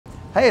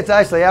Hey, it's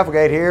Ashley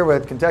Applegate here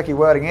with Kentucky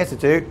Welding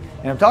Institute,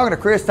 and I'm talking to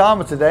Chris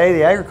Thomas today,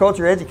 the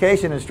agriculture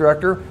education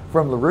instructor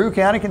from LaRue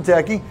County,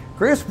 Kentucky.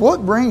 Chris,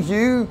 what brings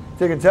you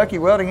to Kentucky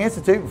Welding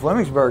Institute in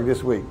Flemingsburg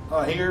this week?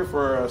 Here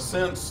for a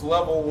Sense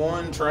Level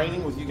 1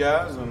 training with you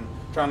guys and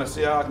trying to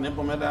see how I can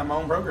implement that in my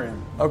own program.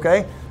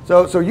 Okay,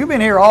 so you've been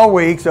here all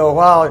week, so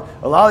while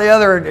a lot of the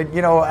other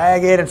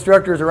ag ed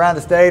instructors around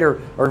the state are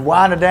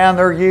winding down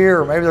their year,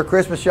 or maybe they're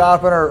Christmas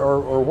shopping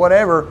or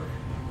whatever,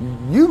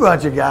 you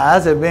bunch of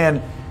guys have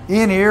been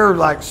in here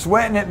like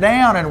sweating it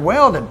down and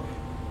welding.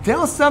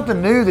 Tell us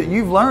something new that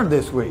you've learned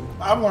this week.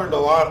 I've learned a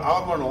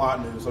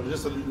lot new. So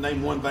just to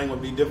name one thing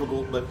would be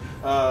difficult,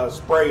 but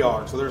spray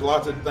yard. So there's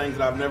lots of things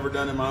that I've never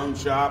done in my own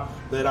shop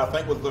that I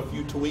think with a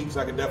few tweaks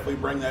I could definitely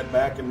bring that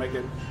back and make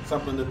it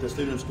something that the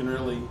students can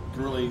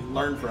really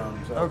learn from.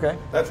 So okay,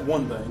 that's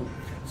one thing.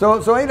 So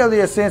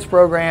AWS Sense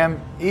program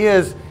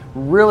is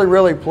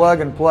really plug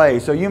and play.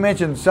 So you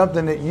mentioned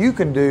something that you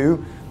can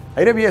do.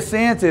 AWS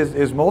Sense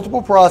is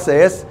multiple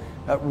process.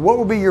 What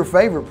would be your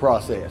favorite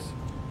process?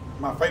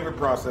 My favorite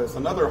process,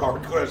 another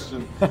hard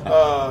question.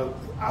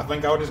 I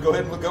think I would just go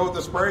ahead and go with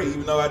the spray,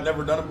 even though I'd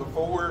never done it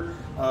before.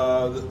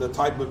 The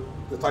type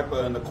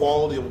of and the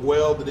quality of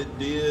weld that it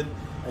did,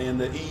 and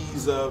the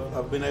ease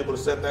of being able to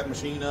set that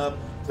machine up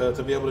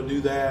to be able to do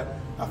that.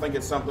 I think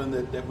it's something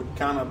that would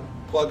kind of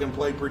plug and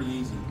play pretty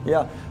easy.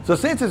 Yeah. So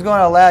Sense is going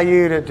to allow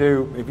you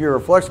to if you're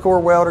a flux core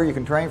welder, you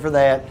can train for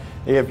that.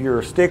 If you're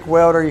a stick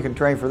welder, you can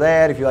train for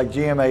that. If you like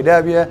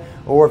GMAW,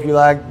 or if you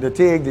like the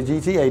TIG, the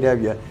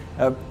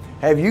GTAW.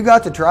 Have you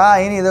got to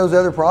try any of those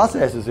other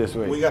processes this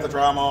week? We got to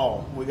try them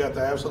all. We got to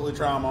absolutely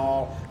try them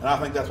all, and I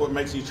think that's what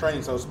makes these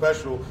trainings so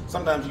special.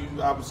 Sometimes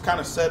I was kind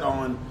of set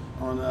on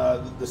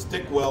the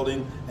stick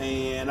welding,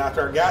 and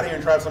after I got here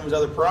and tried some of these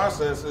other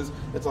processes,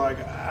 it's like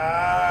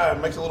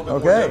it makes it a little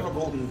bit more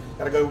difficult, and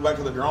got to go back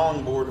to the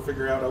drawing board to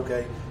figure out,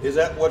 okay, is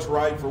that what's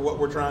right for what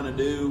we're trying to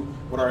do,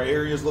 what our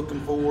area is looking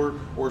for,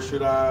 or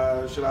should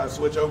I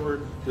switch over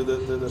to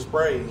the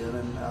spray? And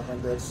then I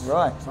think that's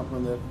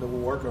something that we'll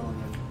work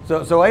on.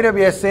 So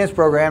AWS Sense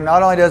program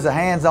not only does the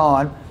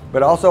hands-on,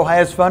 but also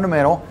has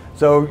fundamental.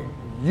 So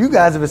you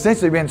guys have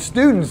essentially been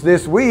students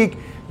this week.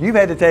 You've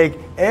had to take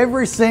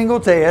every single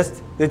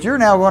test that you're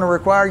now going to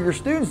require your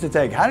students to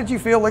take. How did you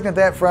feel looking at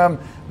that from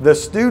the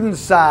student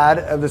side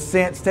of the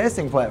Sense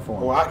testing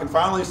platform? Well, I can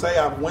finally say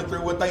I went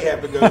through what they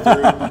have to go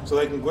through so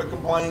they can quit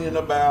complaining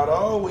about,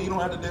 oh, well, you don't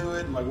have to do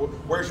it. And like,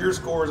 where's your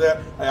scores at?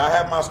 Hey, I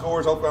have my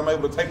scores. Hopefully I'm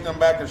able to take them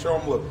back and show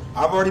them, look,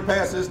 I've already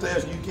passed this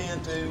test. You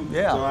can too.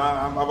 Yeah. So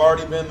I've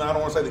already been, I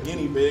don't want to say the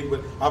guinea pig,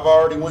 but I've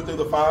already went through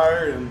the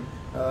fire and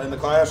in the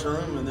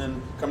classroom, and then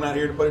coming out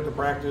here to put it to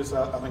practice.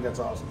 I think that's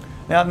awesome.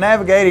 Now,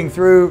 navigating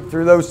through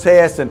those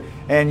tests,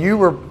 and you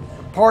were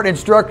part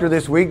instructor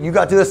this week. You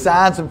got to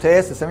assign some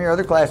tests to some of your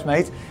other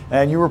classmates,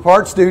 and you were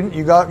part student.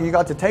 You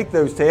got to take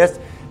those tests.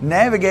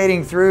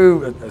 Navigating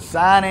through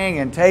assigning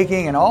and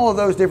taking and all of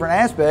those different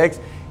aspects,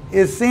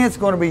 is Sense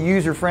going to be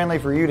user-friendly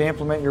for you to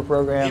implement your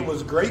program? It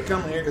was great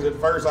coming here because at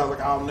first I was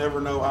like, I'll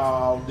never know how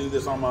I'll do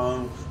this on my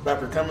own. But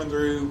after coming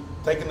through,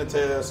 taking the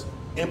test,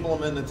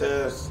 implementing the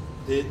test,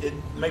 it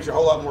makes you a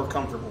whole lot more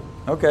comfortable.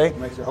 Okay. It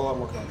makes you a whole lot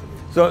more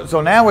comfortable.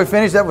 So now we've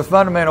finished up with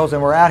fundamentals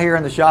and we're out here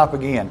in the shop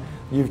again.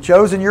 You've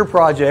chosen your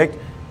project.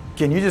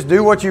 Can you just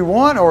do what you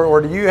want,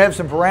 or do you have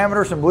some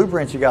parameters, some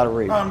blueprints you got to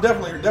read? I'm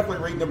definitely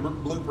reading the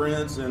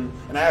blueprints and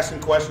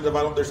asking questions if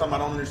there's something I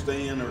don't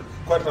understand or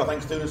questions I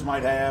think students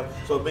might have.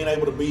 So being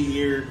able to be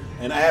here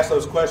and ask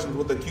those questions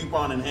with the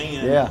coupon in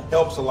hand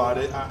helps a lot.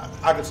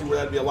 I can see where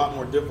that'd be a lot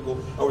more difficult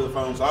over the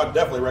phone. So I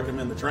definitely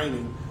recommend the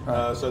training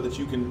so that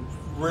you can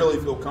really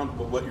feel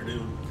comfortable with what you're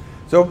doing.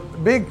 So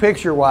big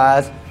picture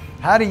wise,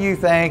 how do you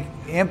think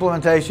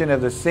implementation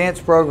of the Sense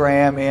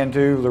program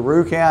into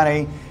LaRue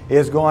County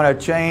is going to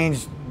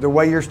change the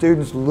way your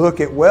students look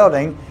at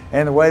welding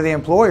and the way the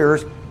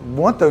employers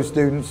want those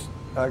students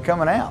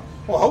coming out?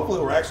 Well, hopefully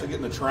we're actually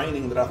getting the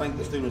training that I think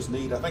the students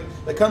need. I think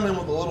they come in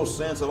with a little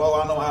sense of,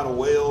 oh, I know how to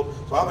weld.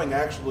 So I think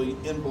actually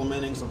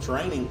implementing some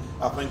training,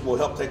 I think will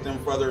help take them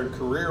further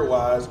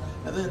career-wise,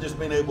 and then just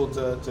being able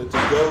to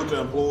go to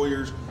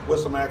employers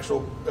with some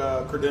actual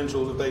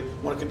credentials. If they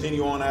want to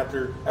continue on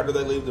after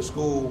they leave the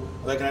school,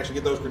 they can actually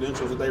get those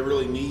credentials that they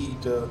really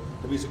need to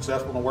be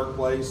successful in the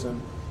workplace.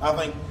 And I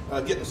think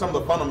getting some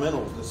of the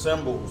fundamentals, the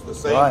symbols, the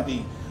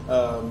safety,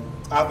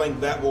 I think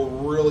that will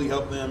really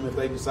help them if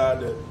they decide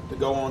to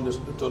go on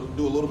to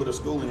do a little bit of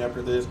schooling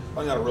after this. I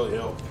think that'll really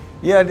help.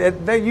 Yeah,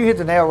 you hit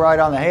the nail right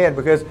on the head,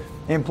 because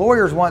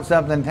employers want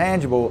something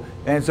tangible.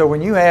 And so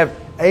when you have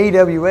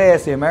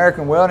AWS, the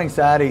American Welding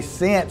Society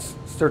Sense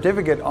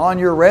certificate on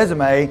your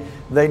resume,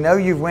 they know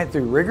you've went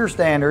through rigor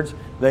standards.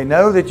 They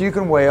know that you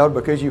can weld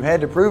because you had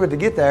to prove it to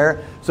get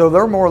there. So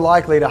they're more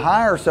likely to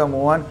hire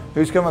someone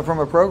who's coming from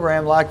a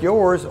program like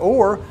yours,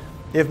 or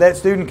if that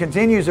student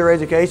continues their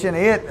education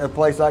at a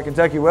place like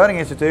Kentucky Welding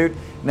Institute,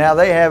 now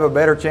they have a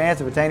better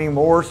chance of attaining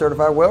more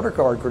certified welder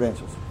card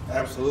credentials.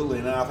 Absolutely,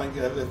 and I think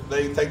if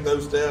they take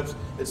those steps,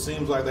 it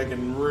seems like they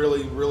can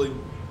really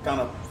kind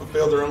of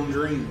fulfill their own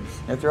dreams.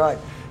 That's right.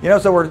 You know,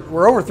 so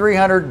we're over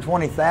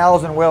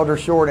 320,000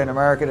 welders short in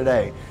America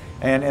today.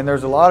 And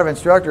there's a lot of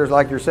instructors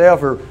like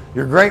yourself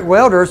you're great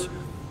welders,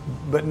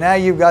 but now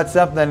you've got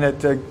something that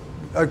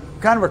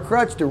kind of a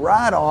crutch to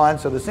ride on.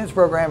 So the Sense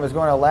program is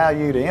going to allow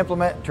you to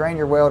implement, train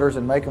your welders,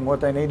 and make them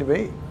what they need to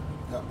be.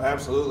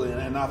 Absolutely,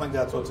 and I think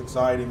that's what's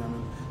exciting. I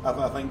mean,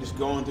 I think just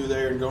going through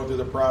there and going through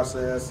the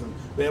process and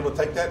being able to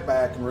take that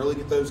back and really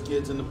get those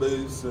kids in the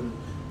booths and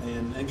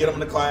get them in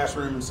the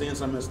classroom and seeing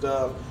some of this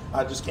stuff.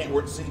 I just can't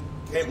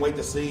wait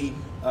to see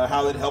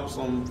how it helps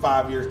them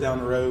 5 years down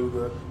the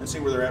road and see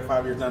where they're at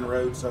 5 years down the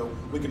road, so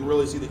we can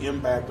really see the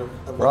impact of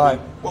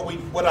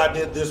what I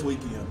did this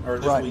weekend or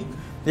this week.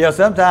 Yeah,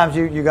 sometimes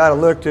you got to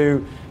look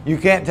to, you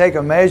can't take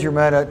a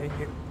measurement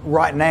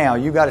right now.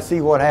 You got to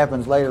see what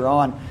happens later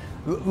on.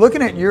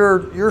 Looking at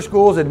your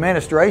school's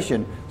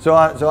administration, so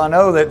I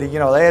know that they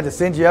had to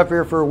send you up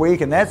here for a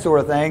week and that sort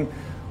of thing.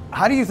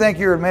 How do you think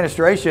your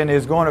administration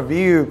is going to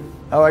view?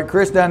 All right,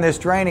 Chris done this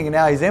training and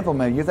now he's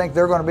implementing. You think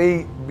they're going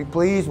to be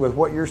pleased with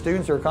what your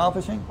students are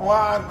accomplishing? Well,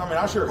 I mean,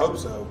 I sure hope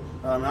so.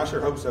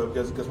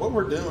 Because what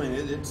we're doing,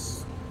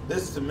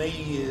 this to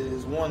me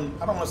is one,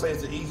 I don't want to say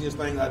it's the easiest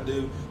thing I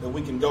do, that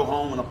we can go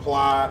home and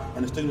apply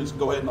and the students can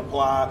go ahead and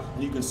apply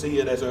and you can see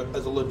it as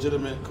a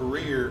legitimate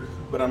career.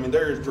 But I mean,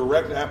 there is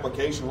direct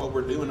application of what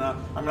we're doing.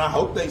 I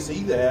hope they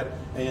see that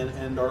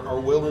and are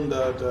willing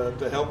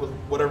to help with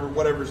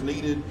whatever's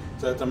needed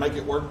to make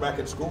it work back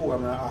at school. I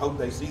mean, I hope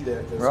they see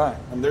that. Right.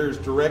 And there's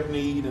direct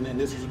need and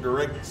this is a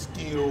direct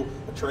skill,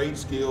 a trade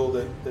skill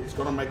that's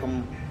going to make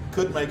them,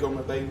 could make them,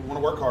 if they want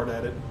to work hard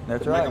at it,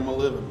 that's right, make them a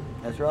living.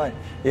 That's right.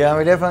 Yeah,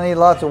 we definitely need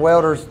lots of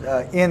welders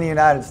in the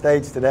United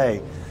States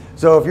today.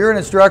 So if you're an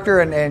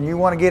instructor and you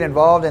want to get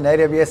involved in the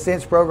AWS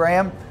Sense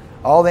program,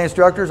 all the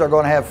instructors are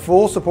going to have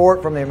full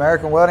support from the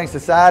American Welding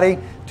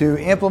Society to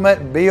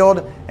implement,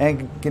 build,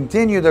 and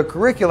continue the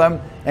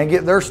curriculum and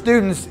get their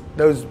students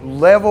those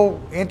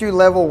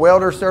entry-level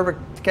welder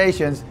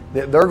certifications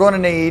that they're going to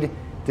need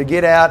to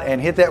get out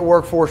and hit that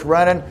workforce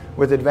running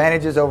with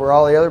advantages over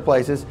all the other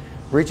places.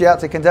 Reach out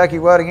to Kentucky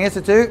Welding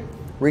Institute,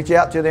 reach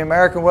out to the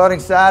American Welding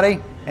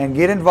Society, and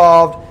get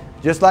involved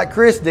just like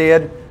Chris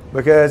did,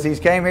 because he's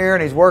came here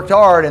and he's worked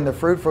hard and the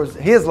fruit for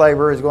his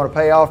labor is going to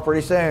pay off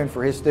pretty soon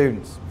for his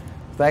students.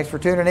 Thanks for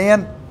tuning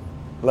in.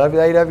 Love you,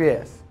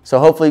 AWS. So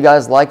hopefully you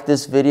guys liked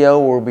this video.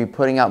 We'll be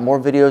putting out more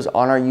videos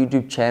on our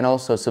YouTube channel,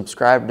 so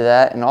subscribe to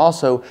that. And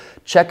also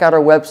check out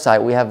our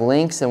website. We have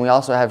links and we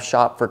also have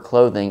shop for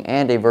clothing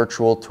and a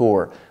virtual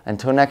tour.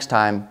 Until next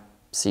time,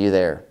 see you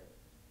there.